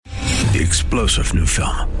The explosive new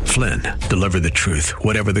film, Flynn, deliver the truth,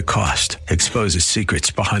 whatever the cost, exposes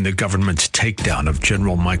secrets behind the government's takedown of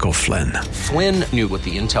General Michael Flynn. Flynn knew what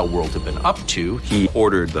the intel world had been up to. He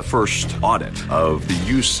ordered the first audit of the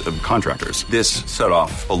use of contractors. This set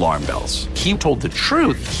off alarm bells. He told the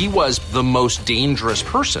truth. He was the most dangerous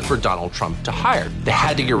person for Donald Trump to hire. They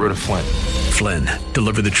had to get rid of Flynn. Flynn,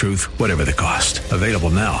 deliver the truth, whatever the cost. Available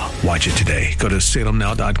now. Watch it today. Go to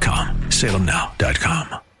salemnow.com.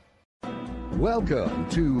 salemnow.com. Welcome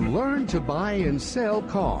to Learn to Buy and Sell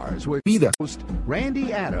Cars with host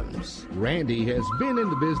Randy Adams. Randy has been in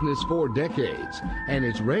the business for decades and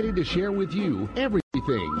is ready to share with you everything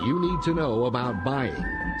you need to know about buying,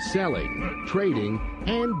 selling, trading,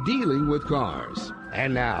 and dealing with cars.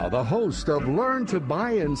 And now, the host of Learn to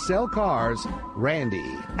Buy and Sell Cars,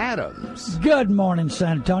 Randy Adams. Good morning,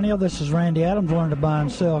 San Antonio. This is Randy Adams,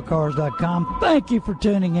 LearnToBuyAndSellCars.com. Thank you for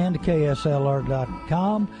tuning in to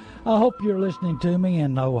KSLR.com. I hope you're listening to me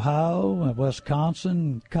in Ohio,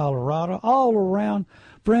 Wisconsin, Colorado, all around,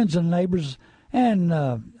 friends and neighbors, and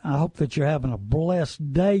I hope that you're having a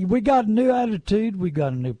blessed day. We got a new attitude. We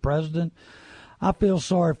got a new president. I feel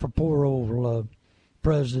sorry for poor old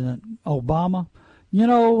President Obama. You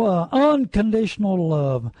know, unconditional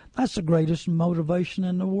love, that's the greatest motivation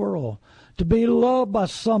in the world. To be loved by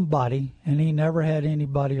somebody, and he never had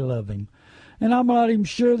anybody love him. And I'm not even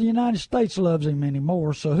sure the United States loves him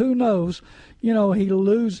anymore, so who knows? You know,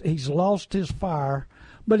 he's lost his fire,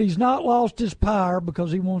 but he's not lost his power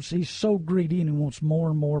because he's so greedy and he wants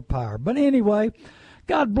more and more power. But anyway,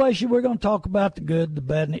 God bless you. We're going to talk about the good, the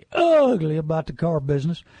bad, and the ugly about the car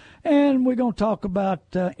business. And we're going to talk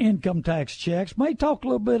about income tax checks. May talk a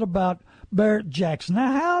little bit about Barrett Jackson.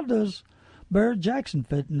 Now, how does Barrett Jackson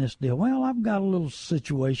fit in this deal? Well, I've got a little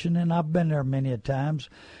situation, and I've been there many a times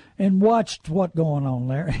and watched what's going on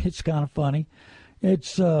there. It's kind of funny.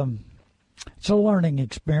 It's a learning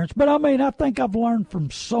experience. But, I mean, I think I've learned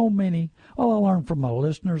from so many. Well, I learned from my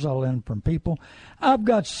listeners. I learned from people. I've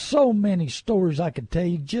got so many stories I could tell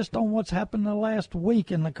you just on what's happened the last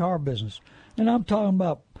week in the car business. And I'm talking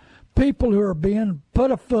about people who are being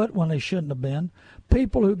put afoot when they shouldn't have been,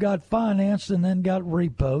 people who got financed and then got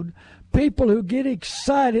repoed, people who get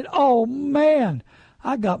excited. Oh, man,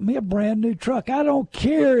 I got me a brand new truck. I don't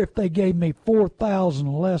care if they gave me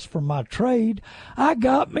 $4,000 less for my trade. I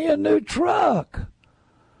got me a new truck.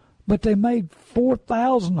 But they made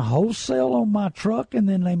 $4,000 wholesale on my truck, and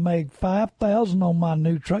then they made $5,000 on my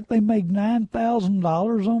new truck. They made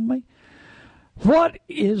 $9,000 on me. What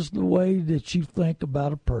is the way that you think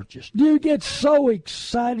about a purchase? Do you get so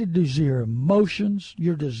excited? Does your emotions,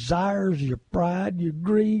 your desires, your pride, your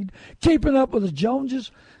greed, keeping up with the Joneses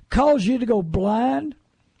cause you to go blind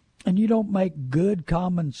and you don't make good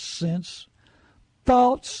common sense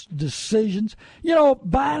thoughts, decisions? You know,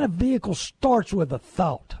 buying a vehicle starts with a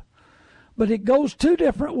thought, but it goes two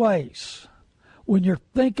different ways when you're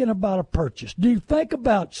thinking about a purchase. Do you think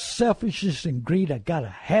about selfishness and greed? I got to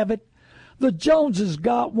have it. The Joneses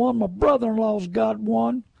got one. My brother-in-law's got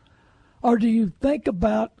one. Or do you think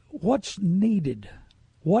about what's needed?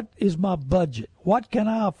 What is my budget? What can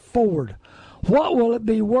I afford? What will it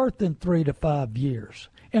be worth in 3 to 5 years?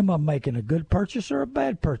 Am I making a good purchase or a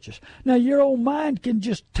bad purchase? Now, your old mind can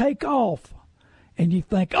just take off. And you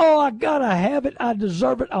think, oh, I got to have it. I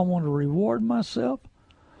deserve it. I want to reward myself.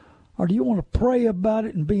 Or do you want to pray about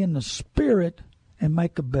it and be in the spirit and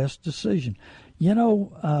make the best decision? You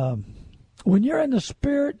know, when you're in the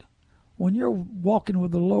Spirit, when you're walking with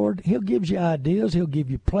the Lord, He'll give you ideas. He'll give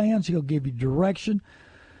you plans. He'll give you direction.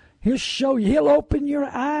 He'll show you. He'll open your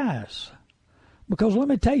eyes. Because let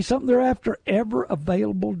me tell you something, they're after every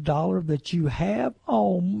available dollar that you have.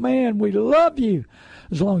 Oh, man, we love you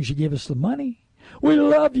as long as you give us the money. We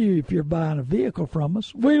love you if you're buying a vehicle from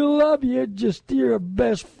us. We love you just you're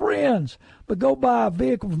best friends. But go buy a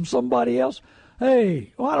vehicle from somebody else.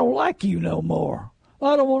 Hey, well, I don't like you no more.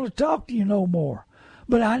 I don't want to talk to you no more.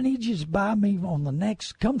 But I need you to buy me on the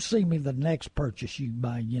next, come see me the next purchase you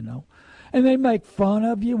buy, you know. And they make fun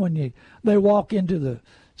of you when they walk into the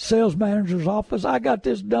sales manager's office. I got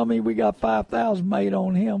this dummy, we got $5,000 made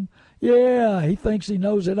on him. Yeah, he thinks he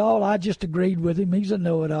knows it all. I just agreed with him. He's a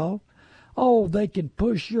know-it-all. Oh, they can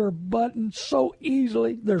push your button so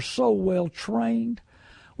easily. They're so well trained.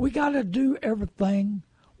 We got to do everything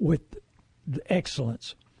with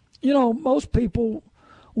excellence. You know, most people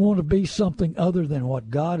want to be something other than what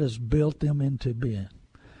God has built them into being.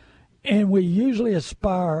 And we usually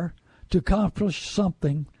aspire to accomplish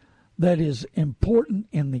something that is important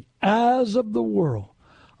in the eyes of the world.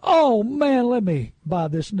 oh, man, let me buy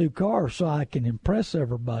this new car so I can impress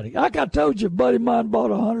everybody. Like I told you, a buddy of mine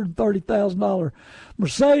bought a $130,000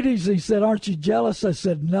 Mercedes. He said, aren't you jealous? I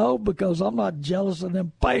said, no, because I'm not jealous of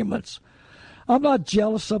them payments. I'm not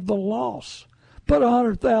jealous of the loss. Put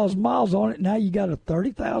 100,000 miles on it. Now you got a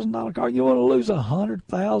 $30,000 car. You want to lose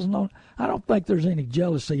 100,000 on it? I don't think there's any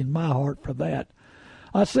jealousy in my heart for that.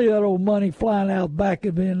 I see that old money flying out back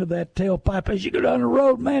of the end of that tailpipe. As you go down the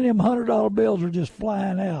road, man, them $100 bills are just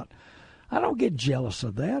flying out. I don't get jealous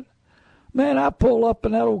of that. Man, I pull up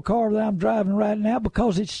in that old car that I'm driving right now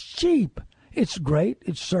because it's cheap. It's great.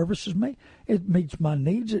 It services me. It meets my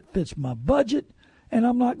needs. It fits my budget. And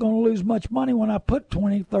I'm not going to lose much money when I put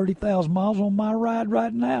 20, 30,000 miles on my ride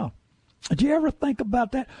right now. Do you ever think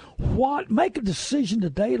about that? Make a decision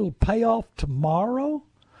today, it'll pay off tomorrow?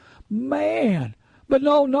 Man. But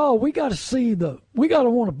no, we got to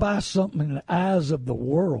want to buy something in the eyes of the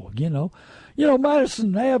world, you know. You know,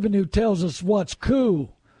 Madison Avenue tells us what's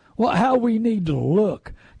cool, how we need to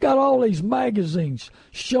look. Got all these magazines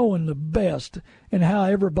showing the best and how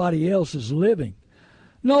everybody else is living.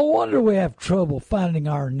 No wonder we have trouble finding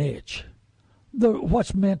our niche,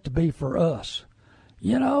 what's meant to be for us.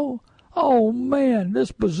 You know, oh man,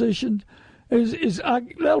 this position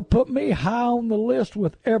that'll put me high on the list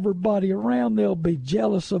with everybody around. They'll be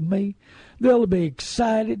jealous of me. They'll be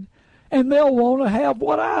excited, and they'll want to have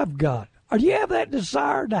what I've got. Or do you have that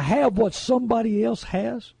desire to have what somebody else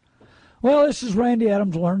has? Well, this is Randy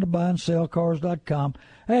Adams, LearnToBuyAndSellCars.com.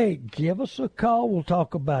 Hey, give us a call. We'll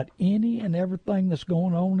talk about any and everything that's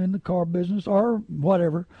going on in the car business or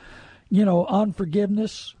whatever. You know,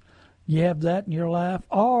 unforgiveness, you have that in your life,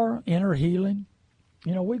 or inner healing.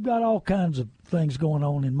 You know, we've got all kinds of things going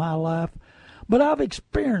on in my life, but I've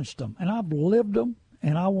experienced them and I've lived them,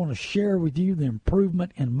 and I want to share with you the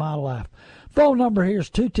improvement in my life. Phone number here is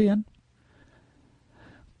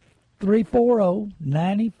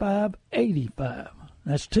 210-340-9585.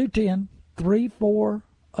 That's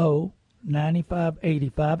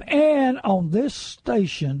 210-340-9585. And on this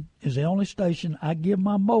station is the only station I give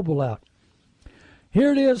my mobile out.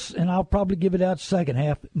 Here it is, and I'll probably give it out second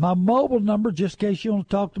half. My mobile number, just in case you want to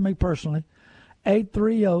talk to me personally,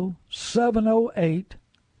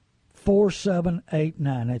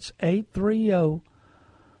 830-708-4789. That's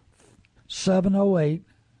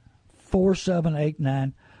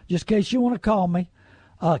 830-708-4789. Just in case you want to call me.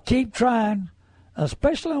 Keep trying,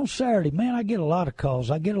 especially on Saturday. Man, I get a lot of calls.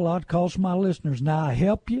 I get a lot of calls from my listeners. Now, I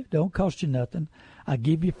help you. Don't cost you nothing. I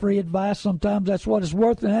give you free advice. Sometimes that's what it's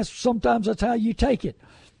worth, and sometimes that's how you take it.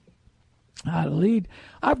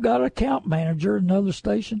 I've got an account manager at another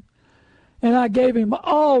station, and I gave him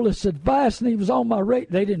all this advice, and he was on my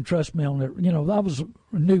rate. They didn't trust me on it. You know, I was a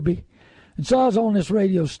newbie, and so I was on this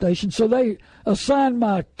radio station. So they assigned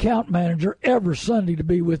my account manager every Sunday to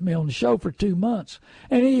be with me on the show for 2 months,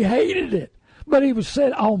 and he hated it. But he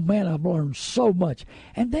said, oh, man, I've learned so much.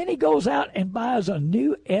 And then he goes out and buys a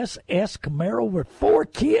new SS Camaro with 4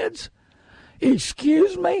 kids.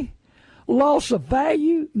 Excuse me? Loss of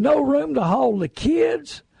value, no room to haul the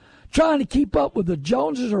kids, trying to keep up with the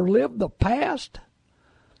Joneses or live the past.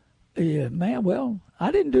 Yeah, man, well,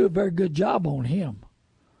 I didn't do a very good job on him.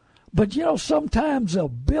 But, you know, sometimes the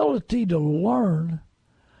ability to learn,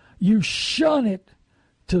 you shun it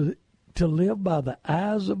to live by the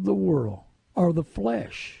eyes of the world. Or the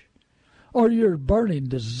flesh, or your burning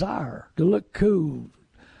desire to look cool,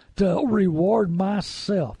 to reward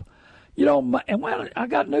myself. You know, I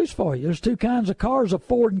got news for you. There's 2 kinds of cars,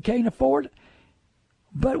 afford and can't afford.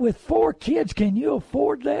 But with 4 kids, can you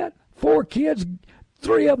afford that? 4 kids,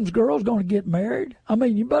 3 of them's girls going to get married. I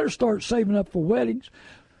mean, you better start saving up for weddings.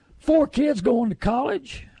 4 kids going to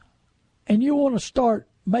college, and you want to start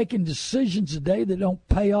making decisions today that don't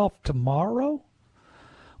pay off tomorrow?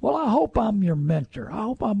 Well, I hope I'm your mentor. I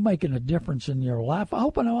hope I'm making a difference in your life. I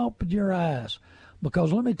hope I'm opening your eyes.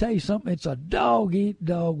 Because let me tell you something, it's a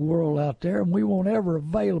dog-eat-dog world out there, and we want every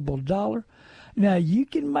available dollar. Now, you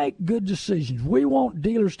can make good decisions. We want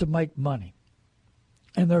dealers to make money.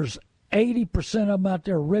 And there's 80% of them out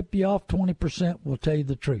there rip you off, 20% will tell you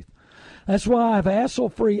the truth. That's why I have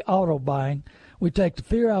hassle-free auto buying. We take the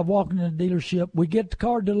fear out of walking in a dealership. We get the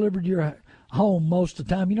car delivered to your home most of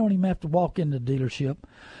the time. You don't even have to walk in the dealership.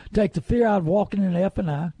 Take the fear out of walking in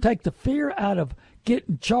F&I. Take the fear out of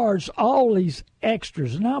getting charged all these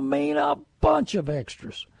extras, and I mean a bunch of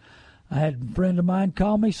extras. I had a friend of mine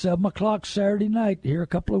call me 7 o'clock Saturday night here a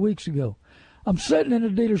couple of weeks ago. I'm sitting in a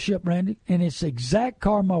dealership, Randy, and it's the exact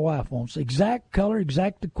car my wife wants, exact color,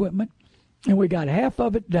 exact equipment, and we got half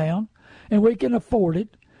of it down, and we can afford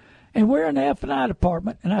it. And we're in the F&I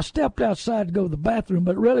department, and I stepped outside to go to the bathroom,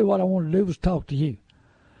 but really what I wanted to do was talk to you.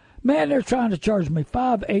 Man, they're trying to charge me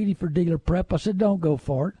 $580 for dealer prep. I said, don't go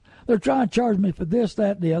for it. They're trying to charge me for this,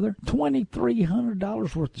 that, and the other.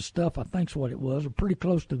 $2,300 worth of stuff, I think's what it was, or pretty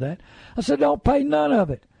close to that. I said, don't pay none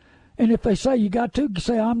of it. And if they say you got to,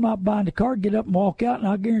 say, I'm not buying the car, get up and walk out, and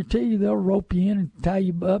I guarantee you they'll rope you in and tie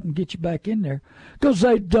you up and get you back in there. Because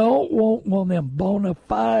they don't want one of them bona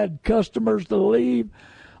fide customers to leave.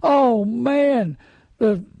 Oh, man.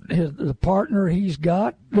 The partner he's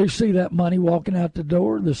got, they see that money walking out the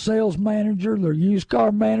door. The sales manager, the used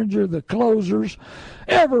car manager, the closers,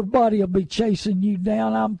 everybody will be chasing you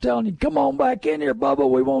down. I'm telling you, come on back in here, Bubba.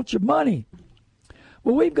 We want your money.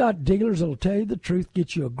 Well, we've got dealers that will tell you the truth,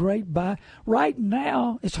 get you a great buy. Right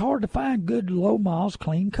now, it's hard to find good, low-miles,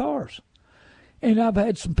 clean cars. And I've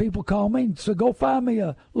had some people call me and say, go find me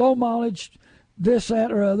a low-mileage, this,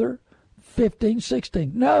 that, or other, 15,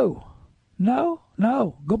 16. No.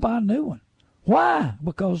 Go buy a new one. Why?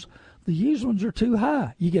 Because the used ones are too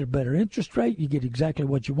high. You get a better interest rate. You get exactly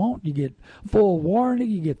what you want. You get full warranty.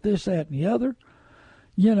 You get this, that, and the other.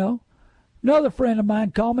 You know. Another friend of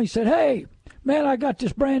mine called me and said, hey, man, I got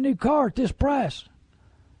this brand new car at this price.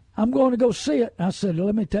 I'm going to go see it. I said,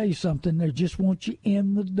 let me tell you something. They just want you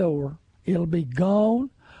in the door. It'll be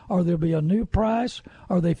gone, or there'll be a new price,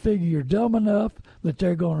 or they figure you're dumb enough that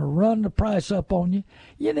they're going to run the price up on you.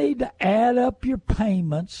 You need to add up your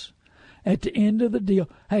payments at the end of the deal.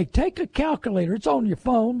 Hey, take a calculator. It's on your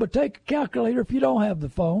phone, but take a calculator if you don't have the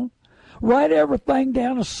phone. Write everything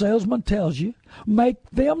down a salesman tells you. Make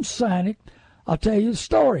them sign it. I'll tell you the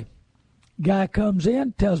story. Guy comes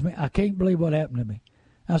in, tells me, I can't believe what happened to me.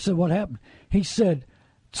 I said, what happened? He said,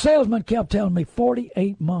 salesman kept telling me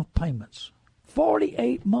 48-month payments.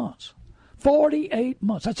 48 months. 48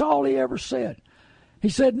 months. That's all he ever said. He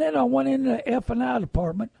said, and then I went into the F&I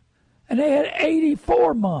department, and they had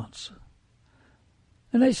 84 months.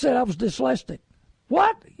 And they said I was dyslexic.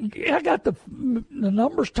 What? I got the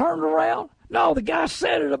numbers turned around? No, the guy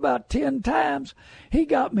said it about 10 times. He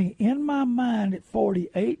got me in my mind at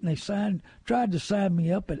 48, and they tried to sign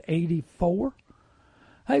me up at 84.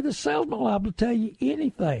 Hey, the salesman will liable to tell you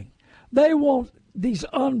anything. They want these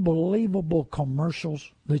unbelievable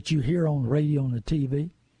commercials that you hear on the radio and the TV.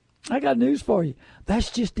 I got news for you.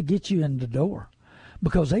 That's just to get you in the door,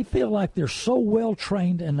 because they feel like they're so well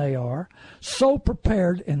trained, and they are, so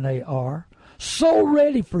prepared, and they are, so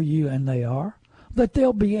ready for you, and they are, that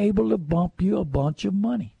they'll be able to bump you a bunch of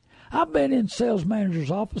money. I've been in sales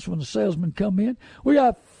manager's office when the salesman come in. We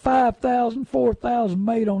got $5,000, $4,000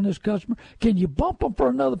 made on this customer. Can you bump them for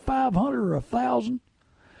another $500 or $1,000?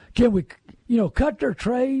 Can we, cut their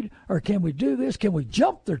trade, or can we do this? Can we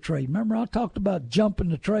jump their trade? Remember, I talked about jumping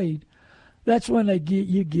the trade. That's when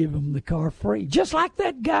you give them the car free. Just like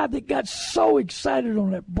that guy that got so excited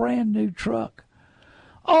on that brand new truck.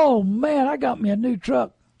 Oh man, I got me a new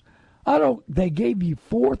truck. They gave you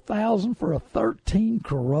 $4,000 for a 13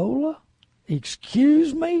 Corolla?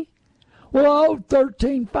 Excuse me? Well, I owed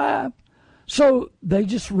 $13,500. So they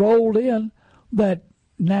just rolled in that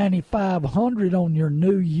 $9,500 on your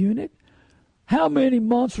new unit. How many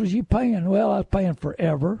months was you paying? Well, I was paying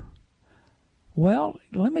forever. Well,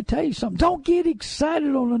 let me tell you something. Don't get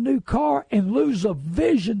excited on a new car and lose a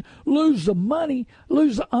vision, lose the money,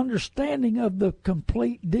 lose the understanding of the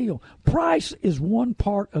complete deal. Price is one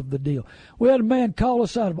part of the deal. We had a man call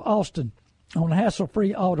us out of Austin on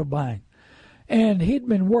hassle-free auto buying, and he'd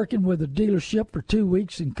been working with a dealership for 2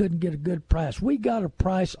 weeks and couldn't get a good price. We got a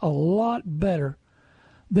price a lot better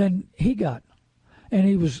than he got. And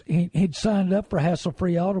he'd signed up for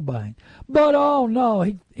hassle-free auto buying. But, oh, no,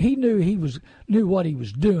 he knew what he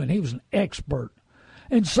was doing. He was an expert.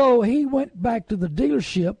 And so he went back to the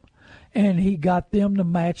dealership, and he got them to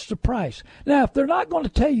match the price. Now, if they're not going to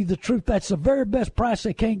tell you the truth, that's the very best price.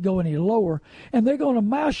 They can't go any lower. And they're going to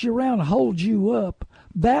mouse you around and hold you up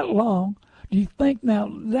that long. Do you think now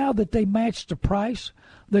that they match the price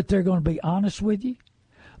that they're going to be honest with you?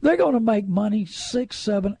 They're going to make money 6,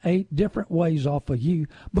 7, 8 different ways off of you,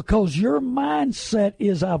 because your mindset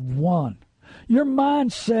is I've won. Your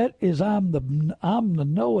mindset is I'm the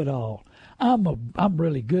know-it-all. I'm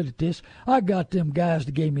really good at this. I got them guys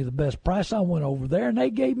that gave me the best price. I went over there and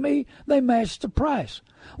they matched the price.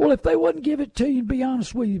 Well, if they wouldn't give it to you and be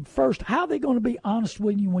honest with you first, how are they going to be honest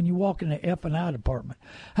with you when you walk in the F&I department?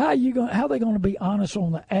 How are they going to be honest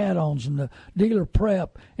on the add-ons and the dealer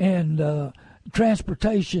prep and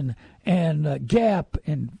transportation and gap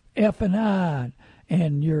and F&I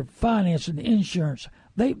and your finance and insurance?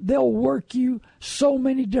 They'll work you so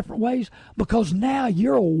many different ways, because now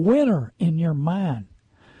you're a winner in your mind.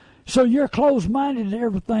 So you're closed-minded to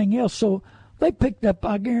everything else. So they picked up,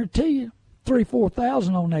 I guarantee you, $3,000,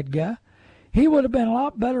 $4,000 on that guy. He would have been a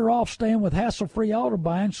lot better off staying with Hassle-Free Auto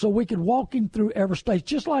Buying so we could walk him through every stage.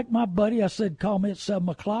 Just like my buddy, I said, call me at 7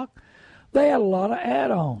 o'clock. They had a lot of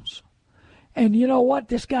add-ons. And you know what?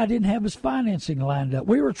 This guy didn't have his financing lined up.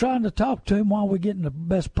 We were trying to talk to him while we're getting the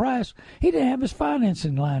best price. He didn't have his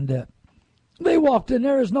financing lined up. They walked in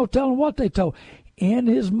there. There's no telling what they told. In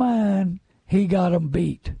his mind, he got them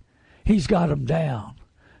beat. He's got them down.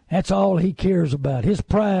 That's all he cares about. His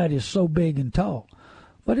pride is so big and tall.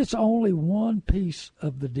 But it's only one piece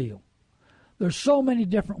of the deal. There's so many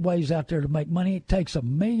different ways out there to make money. It takes $1.5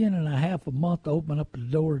 million a month to open up the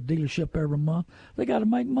door of a dealership every month. They got to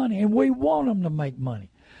make money, and we want them to make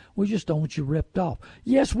money. We just don't want you ripped off.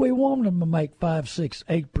 Yes, we want them to make 5, 6,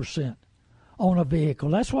 8% on a vehicle.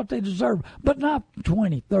 That's what they deserve, but not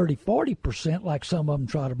 20, 30, 40% like some of them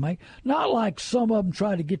try to make. Not like some of them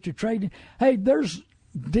try to get your trade in. Hey, there's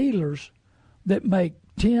dealers that make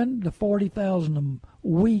 $10,000 to $40,000 a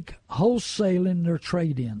week wholesaling their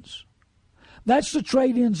trade-ins. That's the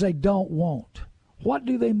trade-ins they don't want. What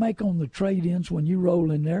do they make on the trade-ins when you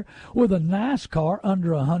roll in there with a nice car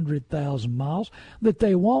under 100,000 miles that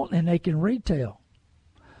they want and they can retail?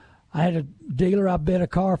 I had a dealer I bid a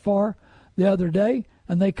car for the other day,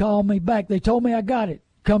 and they called me back. They told me I got it.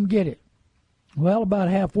 Come get it. Well, about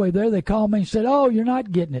halfway there, they called me and said, oh, you're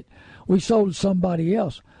not getting it. We sold it to somebody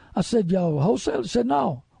else. I said, y'all wholesale? They said,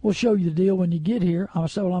 no, we'll show you the deal when you get here. I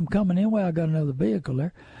said, well, I'm coming anyway. I got another vehicle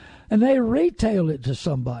there. And they retailed it to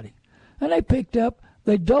somebody. And they picked up,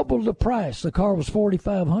 they doubled the price. The car was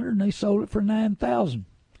 $4,500, and they sold it for $9,000.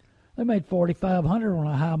 They made $4,500 on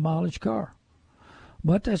a high-mileage car.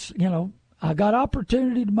 But that's, I got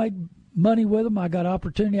opportunity to make money with them. I got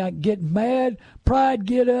opportunity. I can get mad, pride,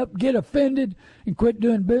 get up, get offended, and quit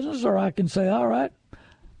doing business, or I can say, all right,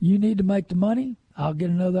 you need to make the money. I'll get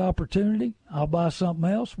another opportunity. I'll buy something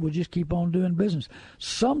else. We'll just keep on doing business.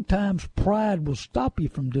 Sometimes pride will stop you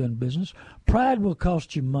from doing business. Pride will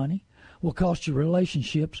cost you money, will cost you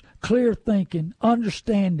relationships, clear thinking,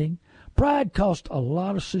 understanding. Pride costs a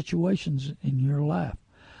lot of situations in your life.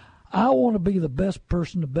 I want to be the best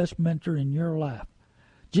person, the best mentor in your life.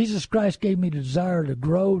 Jesus Christ gave me the desire to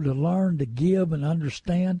grow, to learn, to give, and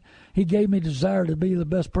understand. He gave me the desire to be the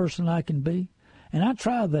best person I can be, and I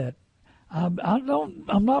try that. I'm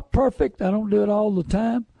not perfect. I don't do it all the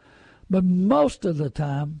time, but most of the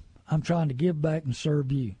time I'm trying to give back and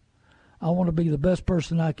serve you. I want to be the best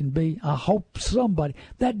person I can be. I hope somebody,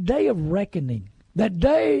 that day of reckoning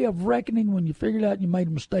when you figured out you made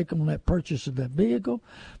a mistake on that purchase of that vehicle,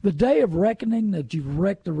 the day of reckoning that you've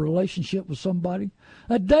wrecked a relationship with somebody,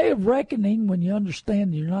 a day of reckoning when you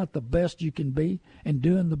understand you're not the best you can be and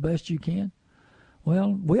doing the best you can.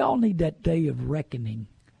 Well, we all need that day of reckoning.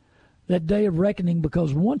 That day of reckoning,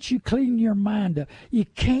 because once you clean your mind up, you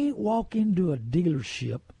can't walk into a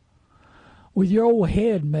dealership with your old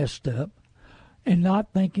head messed up and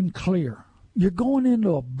not thinking clear. You're going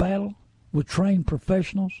into a battle with trained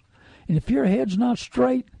professionals, and if your head's not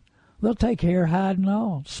straight, they'll take hair, hide, and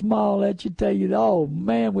all. Smile at you, tell you, oh,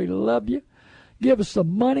 man, we love you. Give us the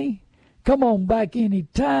money. Come on back any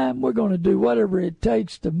time. We're going to do whatever it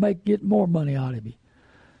takes to get more money out of you.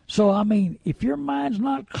 So, if your mind's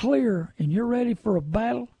not clear and you're ready for a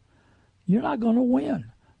battle, you're not going to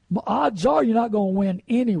win. Odds are you're not going to win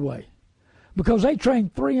anyway, because they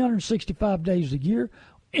train 365 days a year,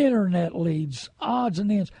 internet leads, odds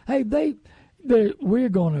and ends. Hey, we're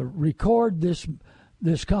going to record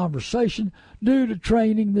this conversation, do the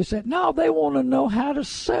training, this, that. No, they want to know how to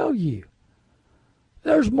sell you.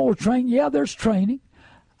 There's more training. Yeah, there's training.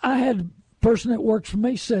 I had a person that works for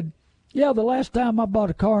me said, yeah, the last time I bought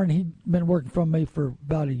a car, and he'd been working for me for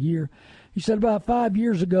about a year, he said about 5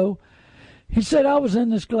 years ago, he said I was in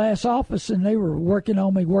this glass office, and they were working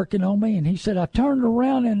on me, and he said I turned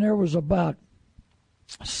around, and there was about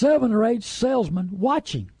 7 or 8 salesmen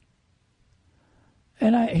watching.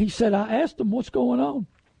 And he said, I asked them, what's going on?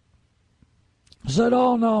 I said,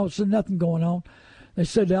 oh, no, there's nothing going on. They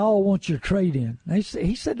said they all want your trade-in.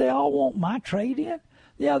 He said they all want my trade-in?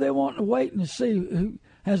 Yeah, they want to wait and see who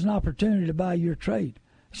has an opportunity to buy your trade.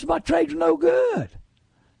 He said, my trade's no good.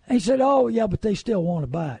 And he said, oh, yeah, but they still want to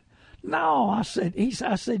buy it. No, I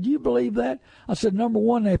said, you believe that? I said, number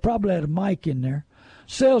one, they probably had a mic in there.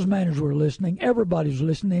 Sales managers were listening. Everybody was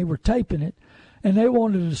listening. They were taping it, and they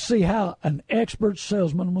wanted to see how an expert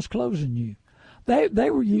salesman was closing you.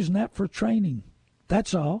 They were using that for training.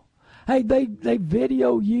 That's all. Hey, they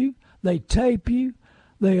video you. They tape you.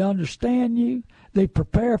 They understand you. They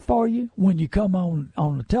prepare for you when you come on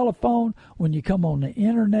the telephone, when you come on the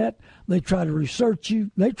internet. They try to research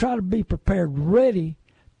you. They try to be prepared, ready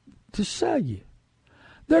to sell you.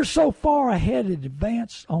 They're so far ahead in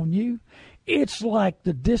advance on you. It's like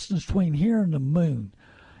the distance between here and the moon.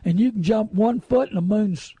 And you can jump 1 foot and the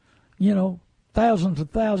moon's, thousands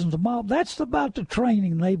and thousands of miles. That's about the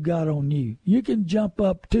training they've got on you. You can jump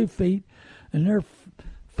up 2 feet and they're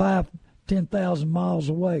 10,000 miles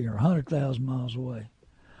away or 100,000 miles away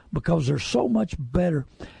because they're so much better.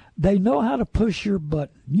 They know how to push your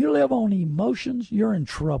button. You live on emotions, you're in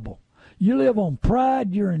trouble. You live on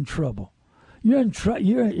pride, you're in trouble.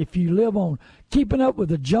 If you live on keeping up with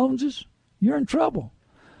the Joneses, you're in trouble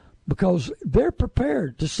because they're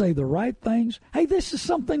prepared to say the right things. Hey, this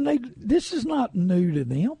is this is not new to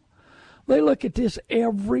them. They look at this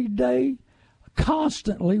every day,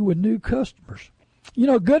 constantly with new customers.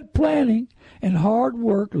 Good planning and hard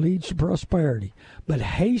work leads to prosperity, but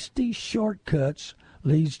hasty shortcuts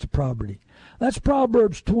leads to poverty. That's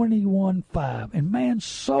Proverbs 21:5. And man,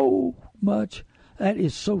 so much, that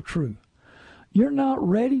is so true. You're not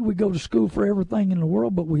ready. We go to school for everything in the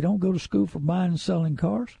world, but we don't go to school for buying and selling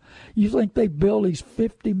cars. You think they build these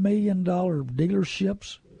 $50 million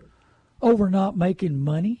dealerships over not making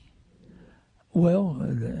money? Well,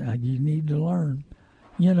 you need to learn.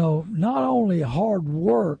 Not only hard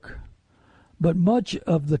work, but much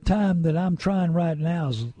of the time that I'm trying right now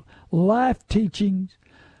is life teaching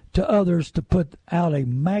to others to put out a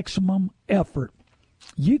maximum effort.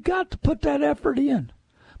 You got to put that effort in.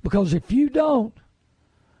 Because if you don't,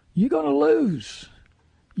 you're going to lose.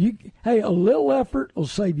 A little effort will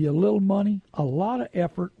save you a little money. A lot of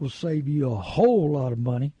effort will save you a whole lot of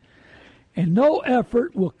money. And no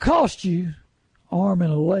effort will cost you arm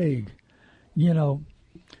and a leg. You've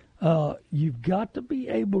got to be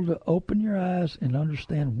able to open your eyes and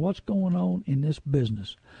understand what's going on in this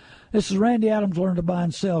business. This is Randy Adams,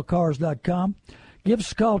 LearnToBuyAndSellCars.com. Give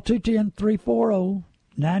us a call,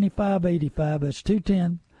 210-340-9585. That's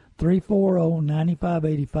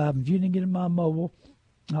 210-340-9585. If you didn't get in my mobile,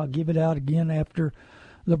 I'll give it out again after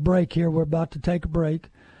the break here. We're about to take a break.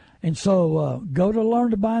 And so go to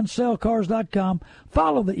LearnToBuyAndSellCars.com.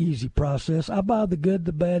 Follow the easy process. I buy the good,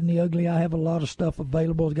 the bad, and the ugly. I have a lot of stuff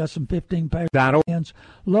available. I've got some 15-pack hands,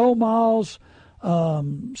 low miles,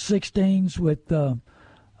 16s with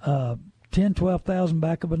 12,000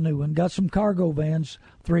 back of a new one. Got some cargo vans,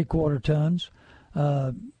 3/4 tons,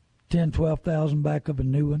 12,000 back of a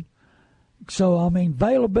new one. So,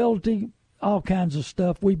 availability, all kinds of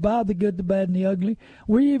stuff. We buy the good, the bad, and the ugly.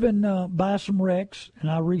 We even buy some wrecks, and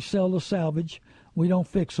I resell the salvage. We don't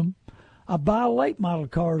fix them. I buy late model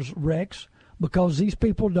cars wrecks because these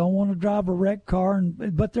people don't want to drive a wrecked car,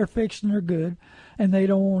 but they're fixed and they're good, and they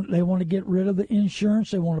want to get rid of the insurance.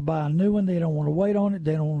 They want to buy a new one. They don't want to wait on it.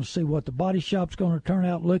 They don't want to see what the body shop's going to turn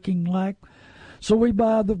out looking like. So we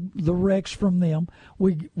buy the wrecks from them.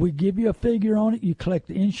 We give you a figure on it. You collect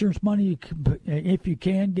the insurance money, if you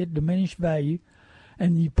can, get diminished value,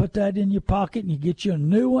 and you put that in your pocket and you get you a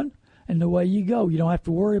new one, and away you go. You don't have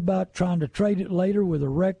to worry about trying to trade it later with a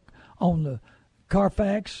wreck on the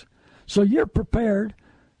Carfax. So you're prepared,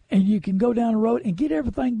 and you can go down the road and get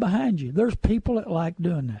everything behind you. There's people that like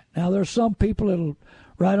doing that. Now, there's some people that'll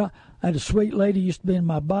right on. I had a sweet lady used to be in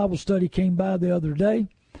my Bible study, came by the other day,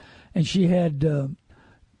 and she had a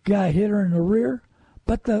guy hit her in the rear,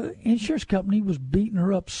 but the insurance company was beating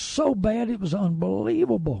her up so bad it was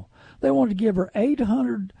unbelievable. They wanted to give her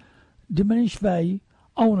 $800 diminished value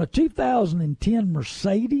on a 2010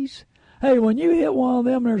 Mercedes. Hey, when you hit one of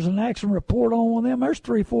them, there's an accident report on one of them, there's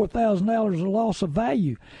 $3,000 or $4,000 of loss of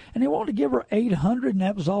value. And they wanted to give her $800, and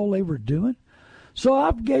that was all they were doing. So I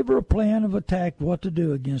gave her a plan of attack, what to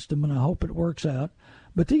do against them, and I hope it works out.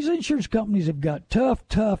 But these insurance companies have got tough.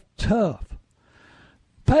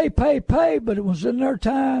 Pay, but it was in their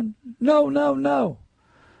time. No.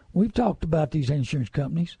 We've talked about these insurance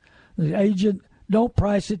companies. The agent don't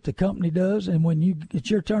price it, the company does, and when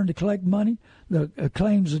it's your turn to collect money, the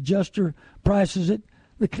claims adjuster prices it.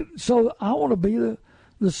 So I want to be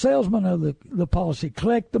the salesman of the policy,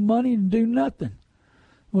 collect the money and do nothing.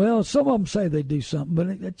 Well, some of them say they do something, but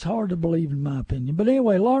it's hard to believe in my opinion. But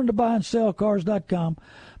anyway, LearnToBuyAndSellCars.com.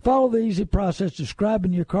 Follow the easy process,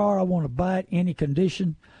 describing your car. I want to buy it, any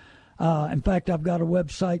condition. In fact, I've got a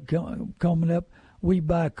website coming up,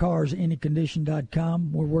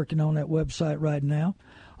 WeBuyCarsAnyCondition.com. We're working on that website right now.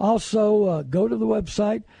 Also, go to the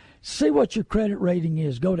website, see what your credit rating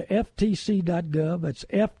is. Go to FTC.gov. That's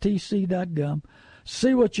FTC.gov.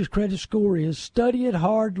 See what your credit score is. Study it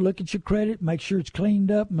hard. Look at your credit. Make sure it's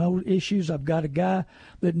cleaned up. No issues. I've got a guy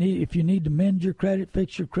that if you need to mend your credit,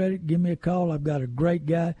 fix your credit, give me a call. I've got a great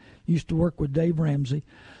guy. Used to work with Dave Ramsey.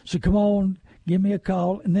 So come on, give me a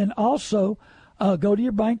call. And then also go to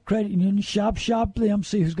your bank, credit union, shop them,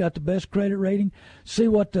 see who's got the best credit rating, see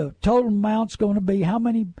what the total amount's going to be, how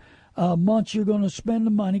many months you're going to spend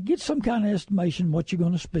the money. Get some kind of estimation what you're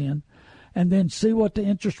going to spend, and then see what the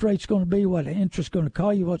interest rate's going to be, what the interest is going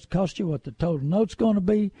to cost you, what the total note's going to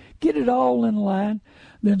be. Get it all in line.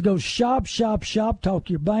 Then go shop. Talk to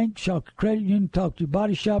your bank, talk to credit union, talk to your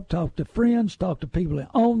body shop, talk to friends, talk to people that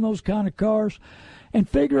own those kind of cars, and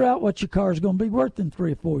figure out what your car is going to be worth in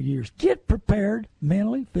 3 or 4 years. Get prepared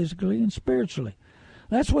mentally, physically, and spiritually.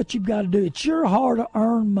 That's what you've got to do. It's your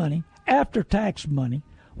hard-earned money, after-tax money.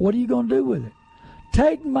 What are you going to do with it?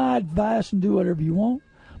 Take my advice and do whatever you want.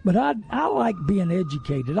 But I like being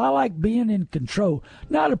educated. I like being in control,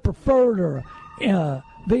 not a preferred or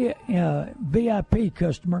VIP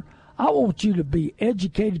customer. I want you to be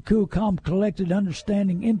educated, cool, calm, collected,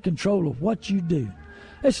 understanding, in control of what you do.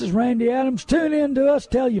 This is Randy Adams. Tune in to us.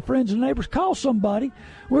 Tell your friends and neighbors. Call somebody.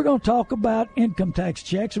 We're going to talk about income tax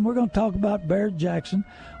checks, and we're going to talk about Barrett-Jackson,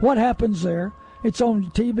 what happens there. It's on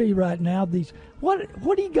TV right now.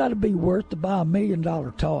 What do you got to be worth to buy $1 million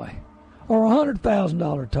toy? Or a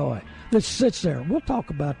 $100,000 toy that sits there. We'll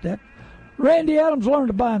talk about that. Randy Adams,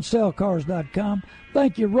 LearnToBuyAndSellCars.com.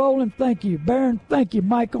 Thank you, Roland. Thank you, Barron. Thank you,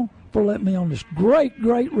 Michael, for letting me on this great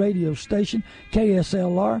radio station,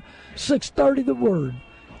 KSLR, 630 The Word.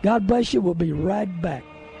 God bless you. We'll be right back.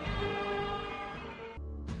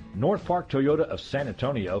 North Park Toyota of San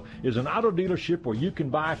Antonio is an auto dealership where you can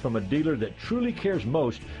buy from a dealer that truly cares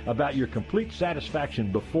most about your complete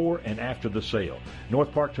satisfaction before and after the sale.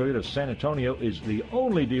 North Park Toyota of San Antonio is the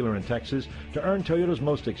only dealer in Texas to earn Toyota's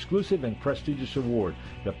most exclusive and prestigious award,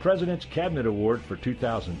 the President's Cabinet Award for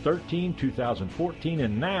 2013, 2014,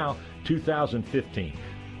 and now 2015.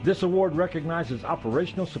 This award recognizes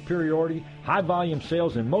operational superiority, high-volume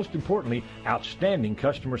sales, and most importantly, outstanding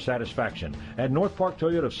customer satisfaction. At North Park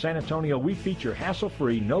Toyota of San Antonio, we feature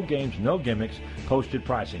hassle-free, no games, no gimmicks, posted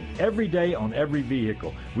pricing every day on every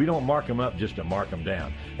vehicle. We don't mark them up just to mark them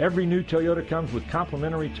down. Every new Toyota comes with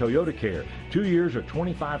complimentary Toyota Care, 2 years or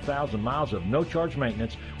 25,000 miles of no-charge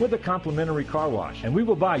maintenance with a complimentary car wash. And we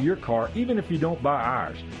will buy your car even if you don't buy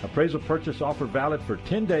ours. Appraisal purchase offer valid for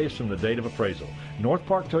 10 days from the date of appraisal. North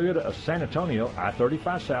Park Toyota of San Antonio,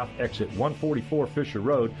 I-35 South, exit 144 Fisher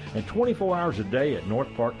Road, and 24 hours a day at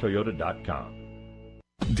northparktoyota.com.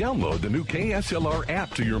 Download the new KSLR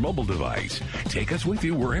app to your mobile device. Take us with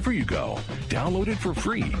you wherever you go. Download it for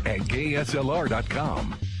free at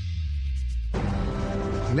KSLR.com.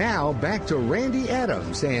 Now back to Randy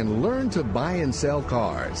Adams and Learn to Buy and Sell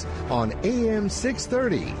Cars on AM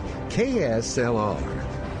 630 KSLR.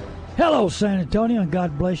 Hello, San Antonio, and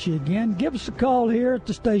God bless you again. Give us a call here at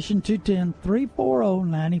the station,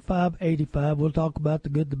 210-340-9585. We'll talk about the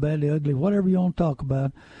good, the bad, the ugly, whatever you want to talk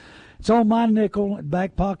about. It's on my nickel at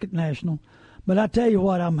Back Pocket National. But I tell you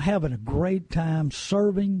what, I'm having a great time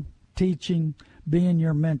serving, teaching, being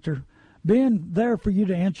your mentor, being there for you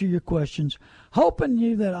to answer your questions, hoping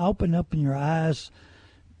you that I open up in your eyes,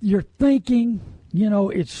 your thinking. You know,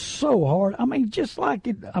 it's so hard. I mean, just like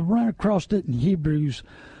it, I've run across it in Hebrews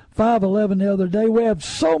 5:11 the other day. We have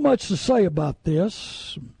so much to say about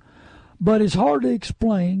this, but it's hard to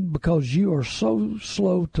explain because you are so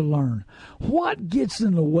slow to learn. What gets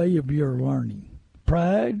in the way of your learning?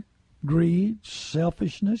 Pride, greed,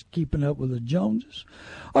 selfishness, keeping up with the Joneses,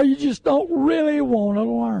 or you just don't really want to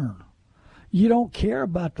learn? You don't care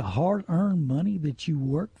about the hard-earned money that you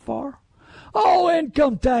work for? Oh,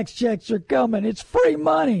 income tax checks are coming. It's free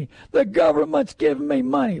money. The government's giving me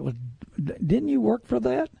money. Well, didn't you work for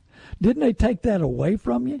that? Didn't they take that away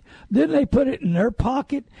from you? Didn't they put it in their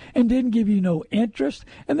pocket and didn't give you no interest?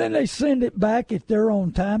 And then they send it back at their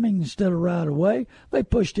own timing instead of right away. They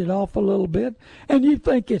pushed it off a little bit. And you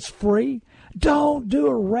think it's free? Don't do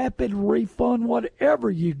a rapid refund, whatever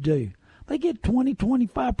you do. They get 20,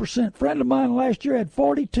 25%. A friend of mine last year had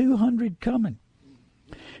 $4,200 coming.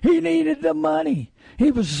 He needed the money.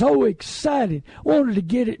 He was so excited, wanted to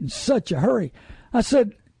get it in such a hurry. I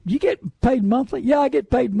said, you get paid monthly? Yeah, I get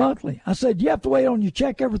paid monthly. I said, you have to wait on your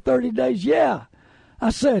check every 30 days? Yeah. I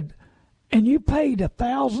said, and you paid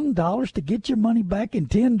 $1,000 to get your money back in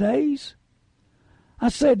 10 days? I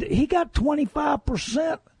said, he got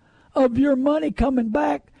 25% of your money coming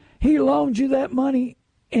back. He loaned you that money,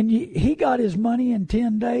 and he got his money in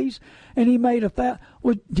 10 days, and he made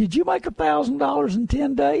well, did you make $1,000 in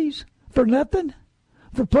 10 days for nothing?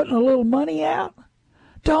 For putting a little money out?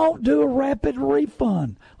 Don't do a rapid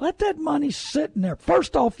refund. Let that money sit in there.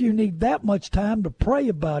 First off, you need that much time to pray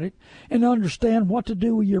about it and understand what to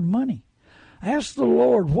do with your money. Ask the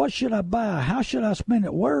Lord, what should I buy? How should I spend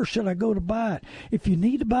it? Where should I go to buy it? If you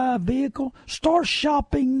need to buy a vehicle, start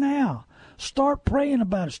shopping now. Start praying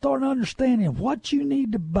about it. Start understanding what you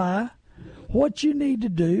need to buy, what you need to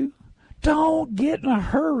do Don't get in a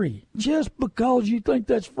hurry just because you think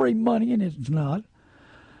that's free money, and it's not.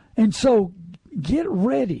 And so get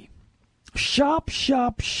ready. Shop,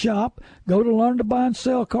 shop, shop. Go to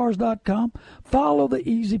learntobuyandsellcars.com. Follow the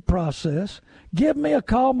easy process. Give me a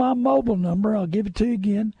call. My mobile number, I'll give it to you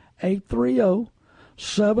again,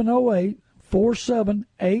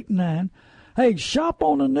 830-708-4789. Hey, shop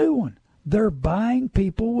on a new one. They're buying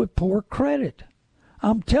people with poor credit.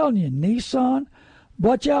 I'm telling you, Nissan,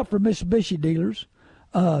 watch out for Mitsubishi dealers,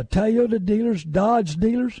 Toyota dealers, Dodge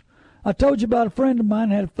dealers. I told you about a friend of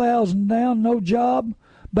mine had $1,000 down, no job,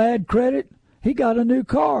 bad credit. He got a new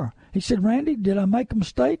car. He said, Randy, did I make a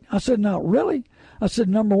mistake? I said, not really. I said,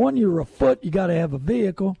 number one, you're a foot. You got to have a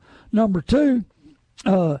vehicle. Number two,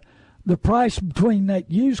 the price between that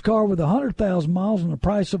used car with 100,000 miles and the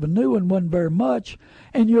price of a new one wasn't very much,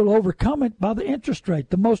 and you'll overcome it by the interest rate.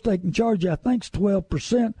 The most they can charge you, I think, is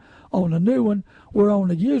 12% on a new one, where on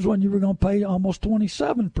the used one you were going to pay almost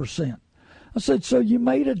 27%. I said, so you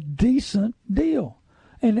made a decent deal,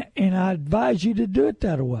 and I advise you to do it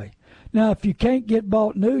that way. Now, if you can't get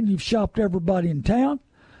bought new and you've shopped everybody in town,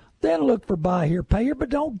 then look for buy here, pay here, but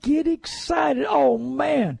don't get excited. Oh,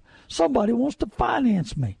 man, somebody wants to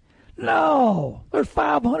finance me. No, there's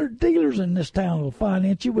 500 dealers in this town that will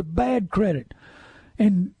finance you with bad credit.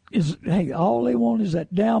 And hey, all they want is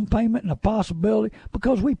that down payment and a possibility,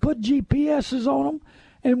 because we put GPSs on them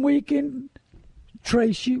and we can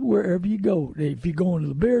trace you wherever you go. If you're going to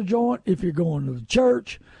the beer joint, if you're going to the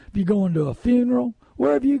church, if you're going to a funeral,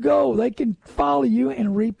 wherever you go, they can follow you and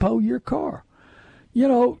repo your car. You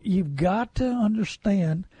know, you've got to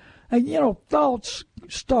understand, and you know, thoughts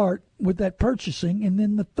start with that purchasing, and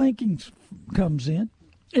then the thinking comes in,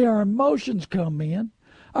 our emotions come in,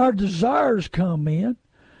 our desires come in,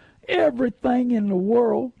 everything in the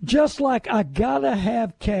world. Just like I gotta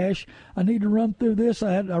have cash. I need to run through this.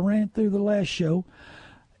 I ran through the last show.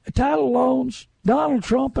 Title loans. Donald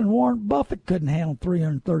Trump and Warren Buffett couldn't handle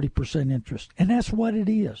 330% interest, and that's what it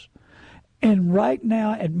is. And right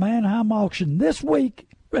now at Manheim Auction this week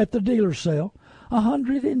at the dealer sale,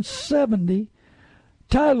 170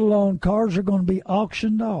 title loan cars are going to be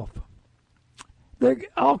auctioned off. The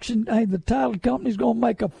title company's going to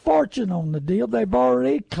make a fortune on the deal. They've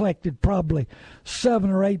already collected probably 7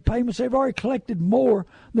 or 8 payments. They've already collected more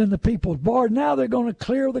than the people borrowed. Now they're going to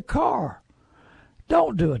clear the car.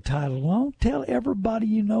 Don't do a title loan. Tell everybody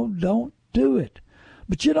you know, don't do it.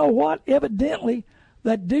 But you know what? Evidently,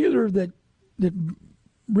 that dealer that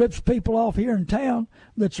rips people off here in town,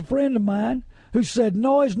 that's a friend of mine, who said,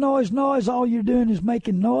 noise, noise, noise, all you're doing is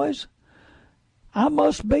making noise. I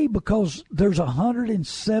must be, because there's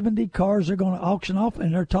 170 cars they're going to auction off,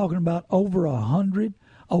 and they're talking about over 100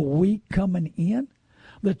 a week coming in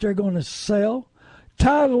that they're going to sell.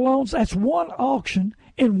 Title loans, that's one auction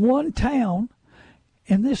in one town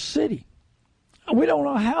in this city. We don't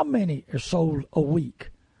know how many are sold a week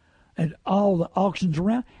at all the auctions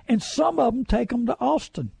around, and some of them take them to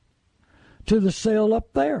Austin to the sale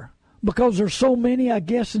up there, because there's so many, I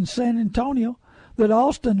guess, in San Antonio that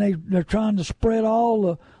Austin, they're trying to spread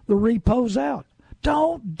all the repos out.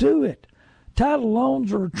 Don't do it. Title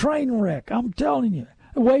loans are a train wreck. I'm telling you,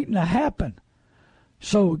 waiting to happen.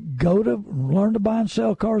 So go to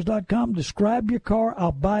learntobuyandsellcars.com, describe your car,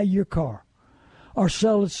 I'll buy your car. Or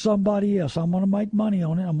sell it to somebody else. I'm going to make money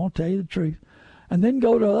on it. I'm going to tell you the truth. And then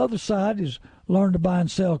go to the other side is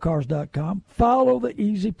learntobuyandsellcars.com. Follow the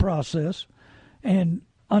easy process and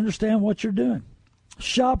understand what you're doing.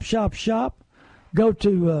 Shop, shop, shop. Go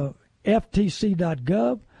to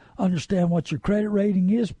ftc.gov. Understand what your credit rating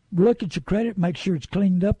is. Look at your credit. Make sure it's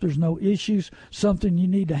cleaned up. There's no issues, something you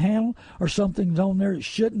need to handle, or something's on there it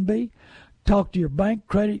shouldn't be. Talk to your bank,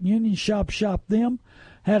 credit union, shop them.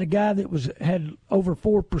 Had a guy that had over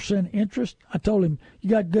 4% interest. I told him, you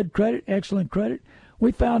got good credit, excellent credit.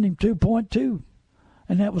 We found him 2.2,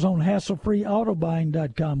 and that was on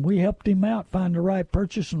HassleFreeAutoBuying.com. We helped him out, find the right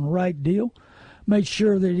purchase and the right deal, made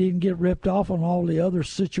sure that he didn't get ripped off on all the other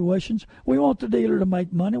situations. We want the dealer to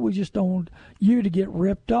make money. We just don't want you to get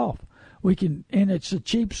ripped off. And it's a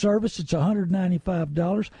cheap service. It's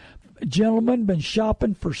 $195. A gentleman been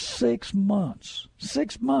shopping for 6 months.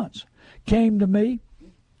 6 months. Came to me.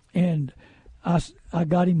 And I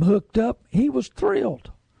got him hooked up. He was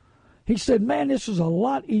thrilled. He said, man, this is a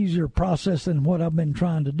lot easier process than what I've been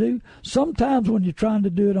trying to do. Sometimes when you're trying to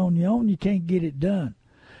do it on your own, you can't get it done.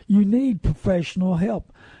 You need professional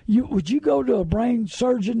help. Would you go to a brain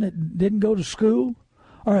surgeon that didn't go to school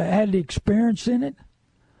or had the experience in it?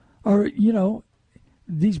 Or,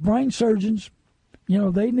 these brain surgeons,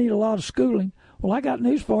 they need a lot of schooling. Well, I got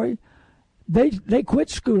news for you. They quit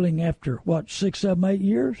schooling after, 6, 7, 8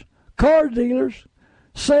 years? Car dealers,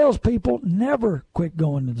 salespeople never quit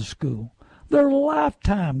going to the school. Their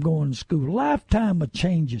lifetime going to school, lifetime of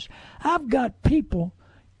changes. I've got people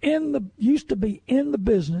used to be in the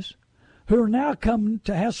business who are now coming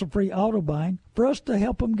to Hassle-Free Auto Buying for us to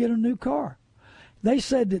help them get a new car. They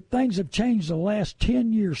said that things have changed the last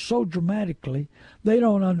 10 years so dramatically, they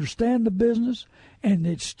don't understand the business, and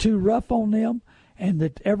it's too rough on them, and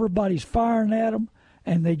that everybody's firing at them,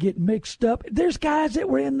 and they get mixed up. There's guys that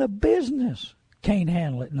were in the business can't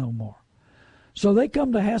handle it no more. So they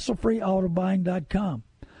come to HassleFreeAutoBuying.com.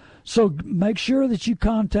 So make sure that you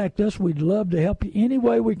contact us. We'd love to help you any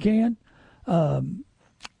way we can.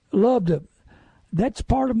 Love to. That's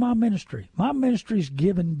part of my ministry. My ministry is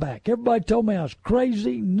giving back. Everybody told me I was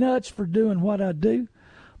crazy, nuts for doing what I do,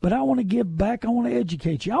 but I want to give back. I want to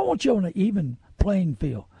educate you. I want you on an even playing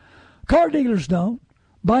field. Car dealers don't.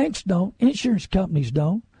 Banks don't. Insurance companies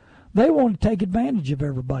don't. They want to take advantage of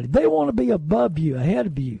everybody. They want to be above you, ahead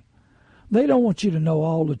of you. They don't want you to know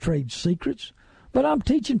all the trade secrets. But I'm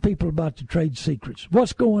teaching people about the trade secrets,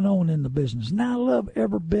 what's going on in the business. And I love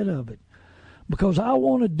every bit of it because I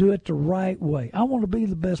want to do it the right way. I want to be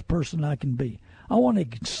the best person I can be. I want to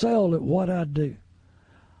excel at what I do.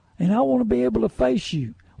 And I want to be able to face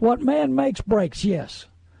you. What man makes breaks, yes.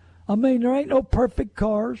 I mean, there ain't no perfect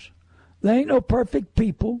cars. There ain't no perfect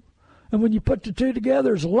people. And when you put the two together,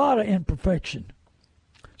 there's a lot of imperfection.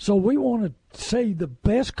 So we want to say the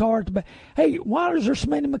best car to buy. Hey, why is there so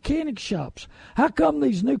many mechanic shops? How come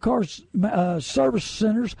these new car service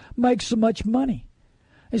centers make so much money?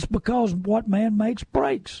 It's because what man makes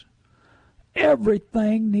breaks.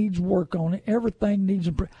 Everything needs work on it. Everything needs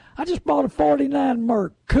improvement. I just bought a 49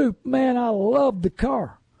 Merc Coupe. Man, I love the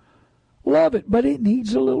car. Love it, but it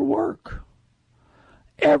needs a little work.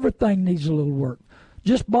 Everything needs a little work.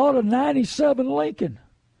 Just bought a 97 Lincoln.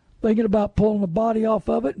 Thinking about pulling the body off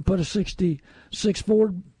of it and put a 66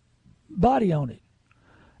 Ford body on it.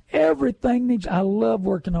 Everything needs. I love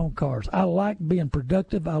working on cars. I like being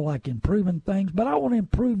productive. I like improving things. But I want to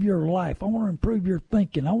improve your life. I want to improve your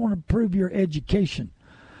thinking. I want to improve your education.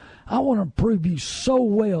 I want to improve you so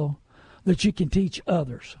well that you can teach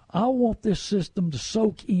others. I want this system to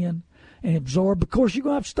soak in and absorb. Of course, you're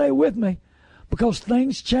going to have to stay with me because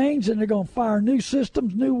things change and they're going to fire new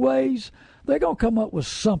systems, new ways. They're going to come up with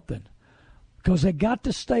something because they got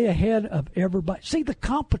to stay ahead of everybody. See, the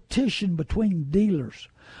competition between dealers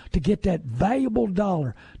to get that valuable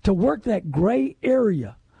dollar, to work that gray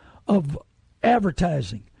area of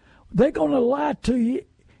advertising. They're going to lie to you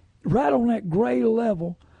right on that gray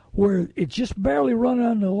level where it's just barely running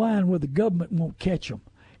under the line where the government won't catch them.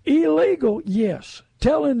 Illegal, yes.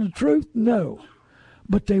 Telling the truth, no.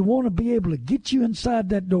 But they want to be able to get you inside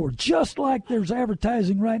that door, just like there's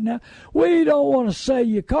advertising right now. We don't want to sell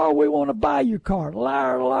you a car. We want to buy your car.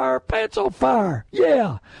 Liar, liar, pants on fire.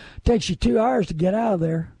 Yeah. Takes you 2 hours to get out of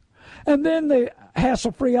there. And then the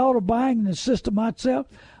hassle-free auto buying and the system itself,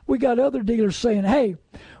 we got other dealers saying, hey,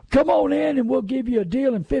 come on in and we'll give you a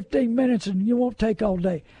deal in 15 minutes and you won't take all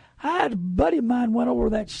day. I had a buddy of mine went over to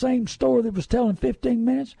that same store that was telling 15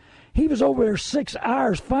 minutes. He was over there 6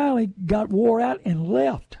 hours, finally got wore out and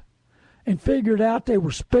left and figured out they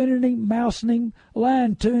were spinning him, mousing him,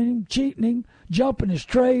 lying to him, cheating him, jumping his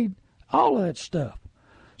trade, all of that stuff.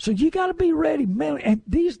 So you got to be ready mentally. And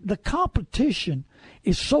the competition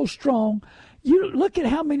is so strong. You look at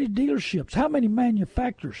how many dealerships, how many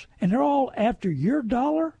manufacturers, and they're all after your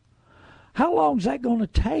dollar. How long is that going to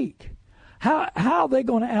take? How are they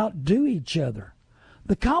going to outdo each other?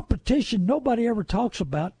 The competition nobody ever talks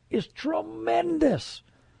about is tremendous.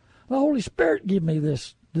 The Holy Spirit gave me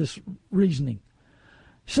this reasoning.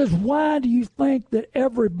 He says, why do you think that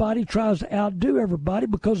everybody tries to outdo everybody?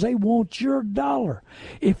 Because they want your dollar.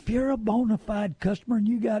 If you're a bona fide customer and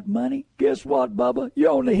you got money, guess what, Bubba?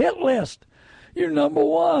 You're on the hit list. You're number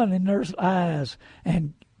one in their eyes.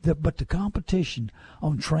 But the competition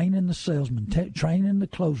on training the salesman, training the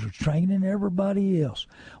closers, training everybody else.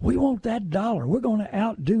 We want that dollar. We're going to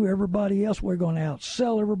outdo everybody else. We're going to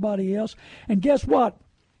outsell everybody else. And guess what?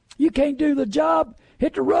 You can't do the job.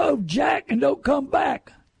 Hit the road, Jack, and don't come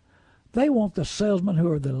back. They want the salesmen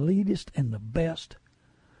who are the leadest and the best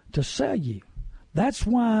to sell you. That's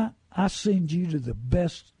why I send you to the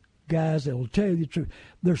best guys that will tell you the truth.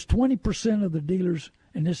 There's 20% of the dealers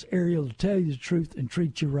in this area will tell you the truth and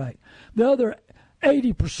treat you right. The other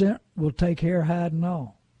 80% will take hair, hide, and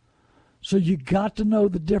all. So you got to know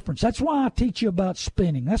the difference. That's why I teach you about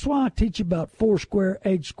spinning. That's why I teach you about 4 square,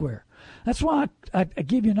 8 square. That's why I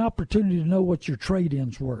give you an opportunity to know what your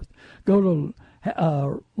trade-in's worth. Go to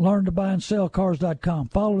LearnToBuyAndSellCars.com.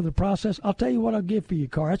 Follow the process. I'll tell you what I'll give for your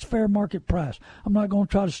car. That's fair market price. I'm not going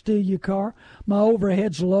to try to steal your car. My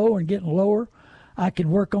overhead's low and getting lower. I can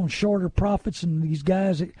work on shorter profits than these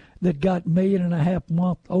guys that got $1.5 million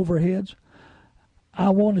month overheads. I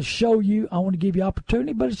want to show you. I want to give you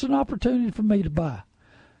opportunity, but it's an opportunity for me to buy,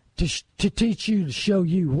 to teach you, to show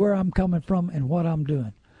you where I'm coming from and what I'm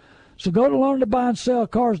doing. So go to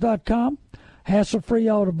LearnToBuyAndSellCars.com,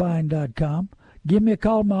 HassleFreeAutoBuying.com. Give me a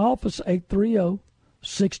call in my office,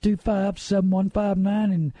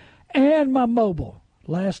 830-625-7159, and my mobile,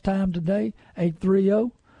 last time today,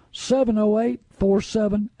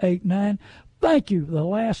 830-708-4789. Thank you. The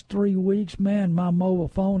last 3 weeks, man, my mobile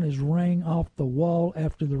phone is ringing off the wall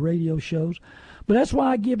after the radio shows. But that's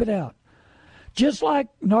why I give it out. Just like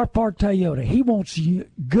North Park Toyota, he wants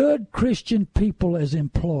good Christian people as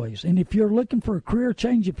employees. And if you're looking for a career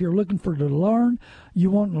change, if you're looking to learn, you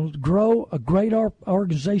want to grow a great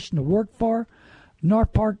organization to work for,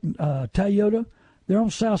 North Park Toyota, they're on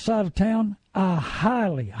the south side of town. I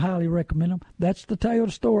highly, highly recommend them. That's the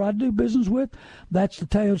Toyota store I do business with. That's the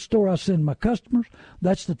Toyota store I send my customers.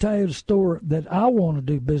 That's the Toyota store that I want to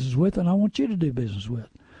do business with, and I want you to do business with.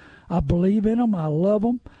 I believe in them. I love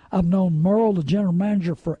them. I've known Merle, the general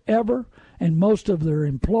manager, forever, and most of their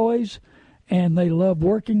employees, and they love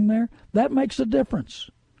working there. That makes a difference.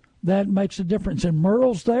 That makes a difference. And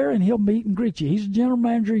Merle's there, and he'll meet and greet you. He's the general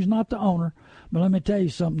manager. He's not the owner. But let me tell you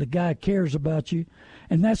something. The guy cares about you.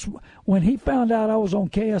 And that's when he found out I was on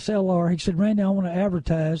KSLR, he said, Randy, I want to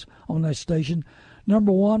advertise on that station.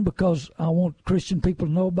 Number one, because I want Christian people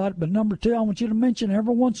to know about it. But number two, I want you to mention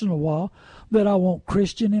every once in a while that I want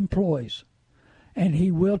Christian employees. And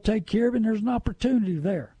he will take care of it, and there's an opportunity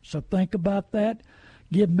there. So think about that.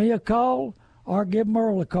 Give me a call or give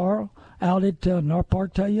Merle a call out at North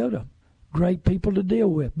Park Toyota. Great people to deal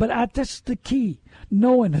with. But that's the key,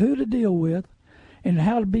 knowing who to deal with and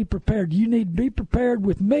how to be prepared. You need to be prepared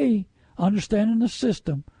with me, understanding the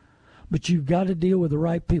system, but you've got to deal with the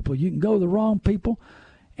right people. You can go to the wrong people,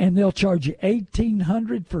 and they'll charge you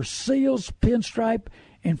 $1,800 for seals, pinstripe,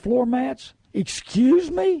 and floor mats.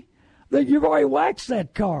 Excuse me? That you've already waxed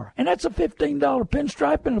that car, and that's a $15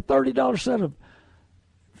 pinstripe and a $30 set of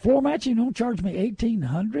floor mats. You don't charge me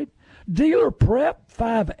 $1,800. Dealer prep,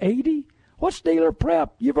 $580. What's dealer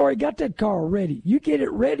prep? You've already got that car ready. You get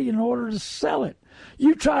it ready in order to sell it.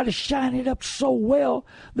 You try to shine it up so well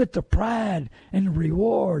that the pride and the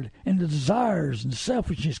reward and the desires and the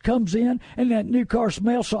selfishness comes in, and that new car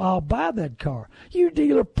smells, so I'll buy that car. You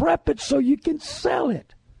dealer prep it so you can sell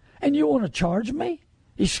it. And you want to charge me?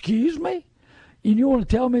 Excuse me? And you want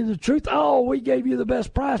to tell me the truth? Oh, we gave you the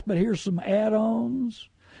best price, but here's some add-ons.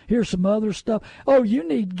 Here's some other stuff. Oh, you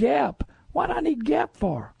need Gap. What do I need Gap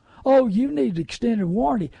for? Oh, you need extended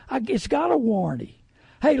warranty. It's got a warranty.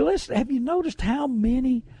 Hey, listen, have you noticed how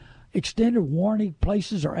many extended warranty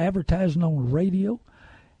places are advertising on radio?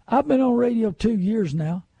 I've been on radio 2 years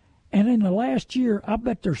now, and in the last year, I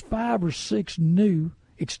bet there's 5 or 6 new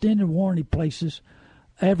extended warranty places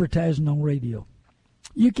advertising on radio.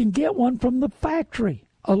 You can get one from the factory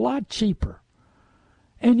a lot cheaper,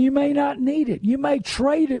 and you may not need it. You may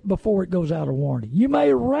trade it before it goes out of warranty. You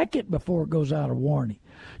may wreck it before it goes out of warranty.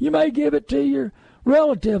 You may give it to your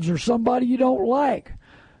relatives or somebody you don't like.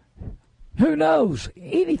 Who knows?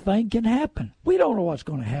 Anything can happen. We don't know what's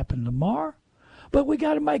going to happen tomorrow, but we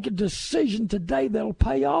got to make a decision today that'll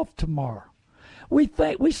pay off tomorrow.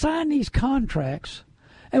 We sign these contracts,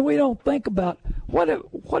 and we don't think about what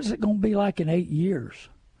is it going to be like in 8 years.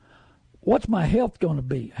 What's my health going to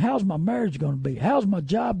be? How's my marriage going to be? How's my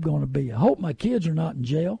job going to be? I hope my kids are not in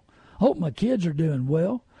jail. I hope my kids are doing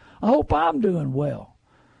well. I hope I'm doing well.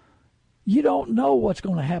 You don't know what's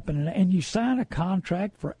going to happen, and you sign a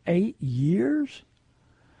contract for 8 years?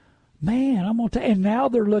 Man, I'm going to tell you. And now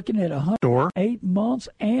they're looking at 108 months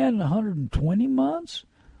and 120 months,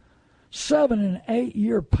 7 and 8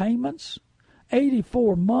 year payments,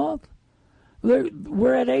 84 month.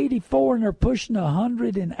 We're at 84 and they're pushing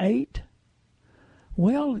 108.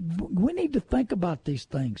 Well, we need to think about these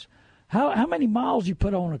things. How many miles you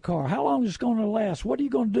put on a car? How long is it going to last? What are you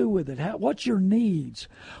going to do with it? What's your needs?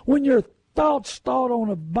 When your thoughts start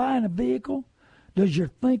on buying a vehicle, does your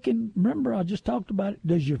thinking, remember I just talked about it,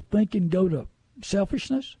 does your thinking go to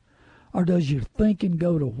selfishness? Or does your thinking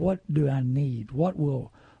go to what do I need? What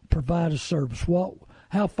will provide a service?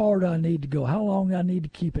 How far do I need to go? How long do I need to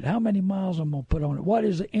keep it? How many miles I'm going to put on it? What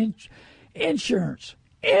is the insurance?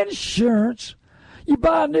 Insurance? You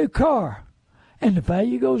buy a new car and the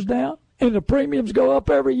value goes down and the premiums go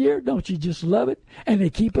up every year. Don't you just love it? And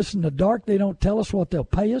they keep us in the dark. They don't tell us what they'll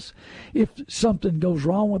pay us if something goes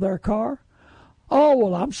wrong with our car. Oh,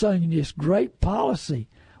 well, I'm selling you this great policy.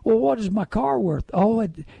 Well, what is my car worth? Oh,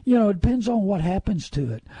 it depends on what happens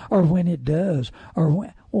to it or when it does.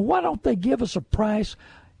 Well, why don't they give us a price?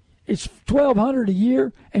 It's $1,200 a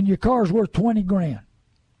year and your car's worth $20,000,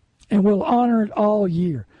 and we'll honor it all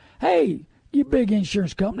year. Hey, you big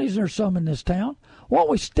insurance companies, there's some in this town. Why don't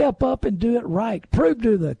we step up and do it right? Prove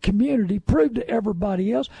to the community, prove to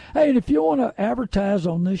everybody else. Hey, and if you want to advertise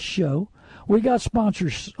on this show, we got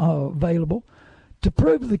sponsors available. To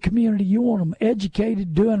prove to the community you want them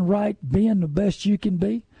educated, doing right, being the best you can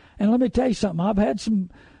be. And let me tell you something. I've had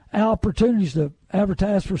some opportunities to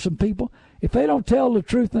advertise for some people. If they don't tell the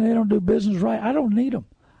truth and they don't do business right, I don't need them.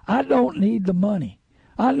 I don't need the money.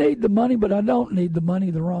 I need the money, but I don't need the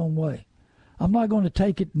money the wrong way. I'm not going to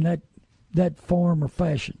take it in that form or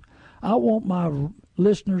fashion. I want my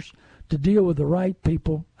listeners to deal with the right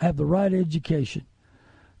people, have the right education,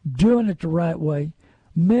 doing it the right way,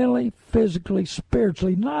 mentally, physically,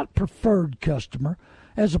 spiritually, not preferred customer.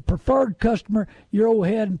 As a preferred customer, your old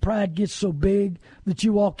head and pride gets so big that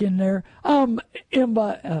you walk in there. I'm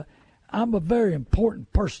a very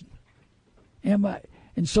important person.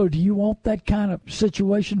 And so do you want that kind of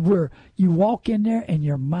situation where you walk in there and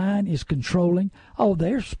your mind is controlling? Oh,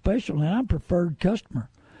 they're special, and I'm a preferred customer.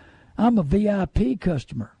 I'm a VIP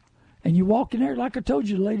customer. And you walk in there, like I told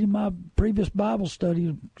you, the lady in my previous Bible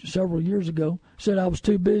study several years ago said I was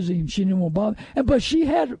too busy and she didn't want to bother. But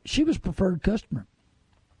she was preferred customer,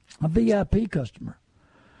 a VIP customer.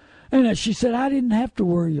 And she said I didn't have to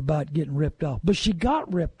worry about getting ripped off. But she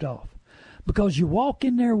got ripped off because you walk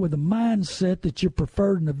in there with a mindset that you're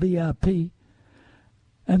preferred in the VIP,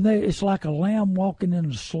 and it's like a lamb walking into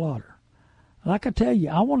the slaughter. Like I tell you,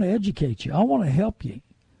 I want to educate you. I want to help you.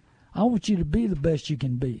 I want you to be the best you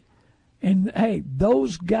can be. And, hey,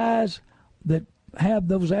 those guys that have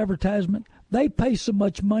those advertisements, they pay so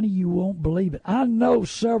much money you won't believe it. I know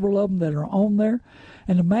several of them that are on there,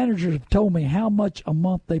 and the managers have told me how much a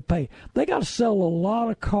month they pay. They got to sell a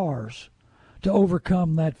lot of cars to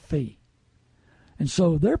overcome that fee. And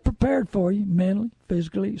so they're prepared for you mentally,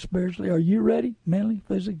 physically, spiritually. Are you ready mentally,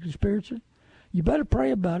 physically, spiritually? You better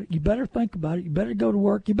pray about it. You better think about it. You better go to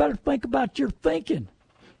work. You better think about your thinking,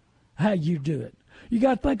 how you do it. You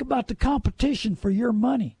got to think about the competition for your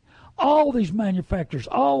money. All these manufacturers,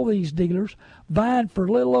 all these dealers vying for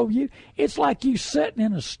little old you. It's like you sitting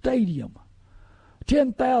in a stadium,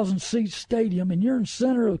 10,000-seat stadium, and you're in the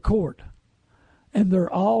center of the court, and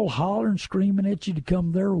they're all hollering, screaming at you to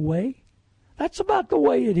come their way. That's about the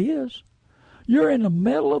way it is. You're in the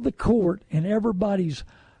middle of the court, and everybody's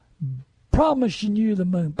promising you the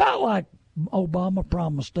moon, about like Obama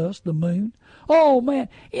promised us the moon. Oh, man,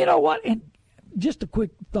 you know what? And just a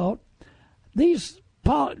quick thought. These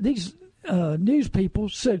news people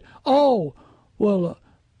said, oh, well,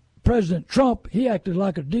 President Trump, he acted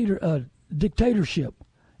like a dictatorship.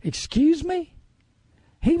 Excuse me?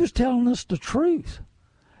 He was telling us the truth,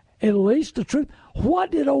 at least the truth.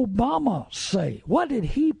 What did Obama say? What did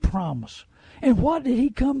he promise? And what did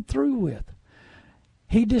he come through with?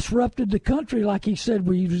 He disrupted the country like he said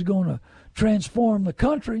he was going to transform the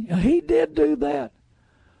country. He did do that.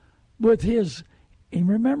 With his, and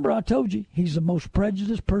remember I told you, he's the most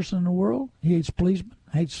prejudiced person in the world. He hates policemen,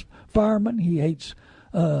 hates firemen, he hates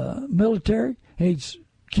military, he hates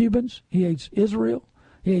Cubans, he hates Israel,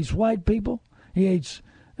 he hates white people, he hates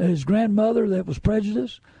his grandmother that was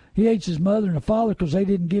prejudiced, he hates his mother and the father because they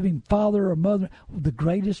didn't give him father or mother. The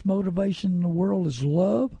greatest motivation in the world is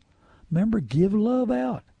love. Remember, give love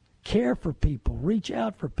out. Care for people, reach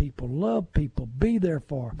out for people, love people, be there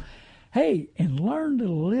for them. Hey, and learn to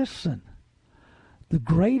listen. The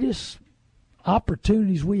greatest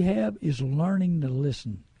opportunities we have is learning to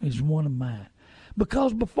listen, is one of mine.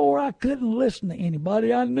 Because before I couldn't listen to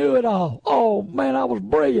anybody, I knew it all. Oh, man, I was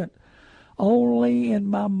brilliant. Only in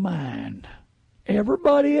my mind.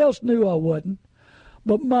 Everybody else knew I wasn't,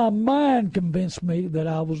 but my mind convinced me that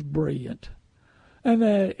I was brilliant.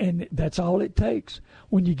 And that's all it takes.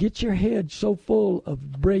 When you get your head so full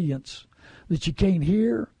of brilliance that you can't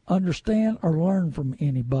hear, understand, or learn from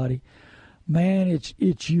anybody, man,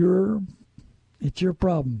 it's your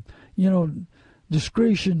problem. You know,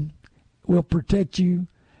 discretion will protect you,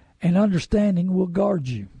 and understanding will guard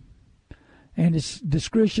you. And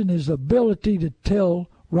discretion is the ability to tell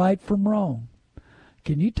right from wrong.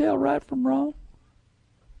 Can you tell right from wrong?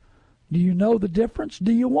 Do you know the difference?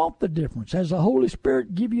 Do you want the difference? Has the Holy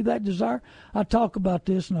Spirit give you that desire? I talk about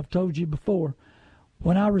this, and I've told you before.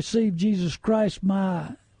 When I received Jesus Christ,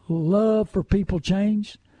 my love for people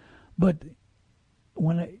changed. But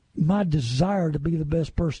my desire to be the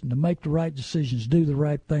best person, to make the right decisions, do the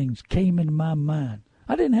right things, came into my mind.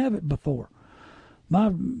 I didn't have it before.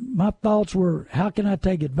 My thoughts were, how can I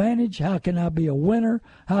take advantage? How can I be a winner?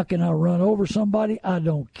 How can I run over somebody? I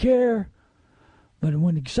don't care. But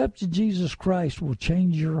when accepting Jesus Christ will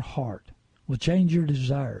change your heart, will change your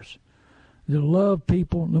desires. To love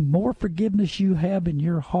people, the more forgiveness you have in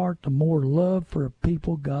your heart, the more love for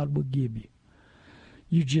people God will give you.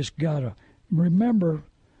 You just got to remember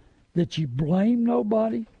that you blame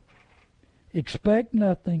nobody, expect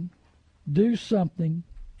nothing, do something,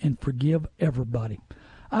 and forgive everybody.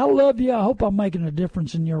 I love you. I hope I'm making a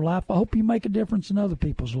difference in your life. I hope you make a difference in other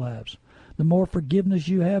people's lives. The more forgiveness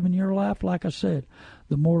you have in your life, like I said,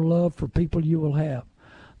 the more love for people you will have.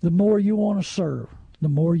 The more you want to serve, the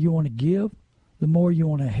more you want to give, the more you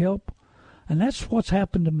want to help. And that's what's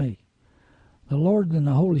happened to me. The Lord and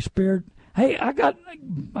the Holy Spirit. Hey, I got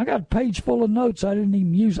a page full of notes I didn't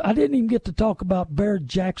even use. I didn't even get to talk about Barrett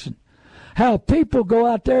Jackson. How people go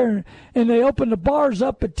out there and they open the bars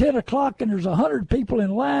up at 10 o'clock and there's 100 people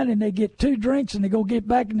in line and they get 2 drinks and they go get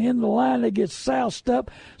back in the end of the line. They get soused up.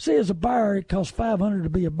 See, as a buyer, it costs $500 to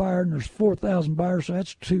be a buyer and there's 4,000 buyers, so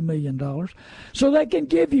that's $2 million. So they can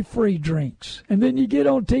give you free drinks. And then you get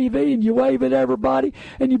on TV and you wave at everybody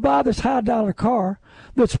and you buy this high-dollar car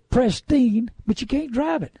that's pristine, but you can't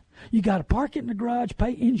drive it. You got to park it in the garage,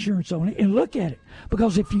 pay insurance on it, and look at it.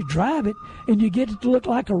 Because if you drive it and you get it to look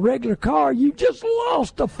like a regular car, you just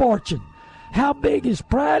lost a fortune. How big is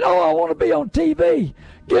pride? Oh, I want to be on TV.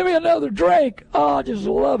 Give me another drink. Oh, I just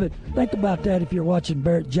love it. Think about that if you're watching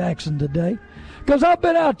Barrett Jackson today. Because I've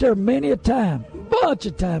been out there many a time, bunch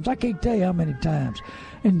of times. I can't tell you how many times.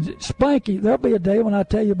 And Spanky, there'll be a day when I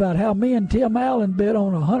tell you about how me and Tim Allen bid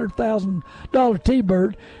on a $100,000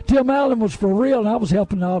 T-Bird. Tim Allen was for real, and I was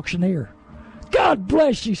helping the auctioneer. God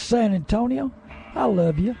bless you, San Antonio. I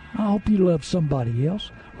love you. I hope you love somebody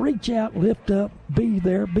else. Reach out, lift up, be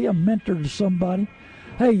there, be a mentor to somebody.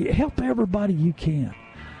 Hey, help everybody you can.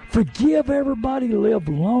 Forgive everybody, live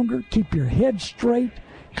longer, keep your head straight,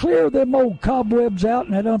 clear them old cobwebs out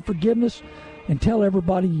and that unforgiveness, and tell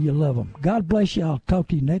everybody you love them. God bless you. I'll talk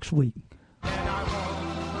to you next week.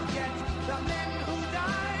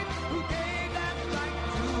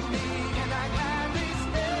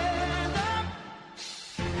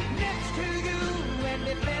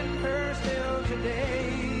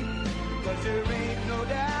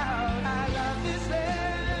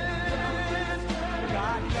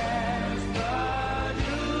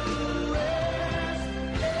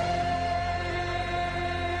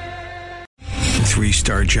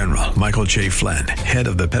 Three-star General Michael J. Flynn, head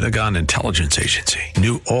of the Pentagon Intelligence Agency,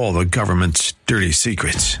 knew all the government's dirty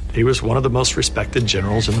secrets. He was one of the most respected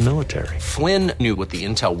generals in the military. Flynn knew what the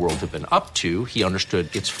intel world had been up to. He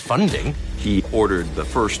understood its funding. He ordered the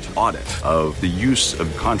first audit of the use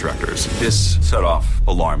of contractors. This set off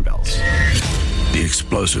alarm bells. The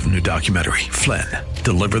explosive new documentary, Flynn,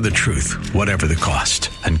 Deliver the Truth, Whatever the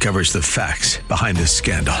Cost, uncovers the facts behind this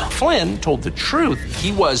scandal. Flynn told the truth.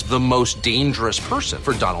 He was the most dangerous person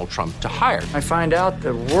for Donald Trump to hire. I find out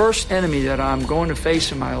the worst enemy that I'm going to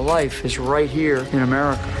face in my life is right here in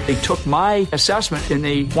America. They took my assessment and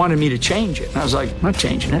they wanted me to change it. And I was like, I'm not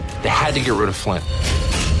changing it. They had to get rid of Flynn.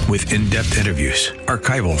 With in-depth interviews,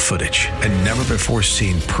 archival footage, and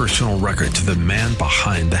never-before-seen personal records of the man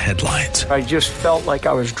behind the headlines. I just felt like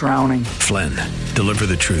I was drowning. Flynn, Deliver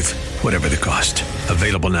the Truth, Whatever the Cost.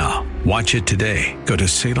 Available now. Watch it today. Go to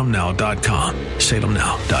salemnow.com.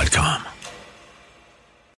 salemnow.com.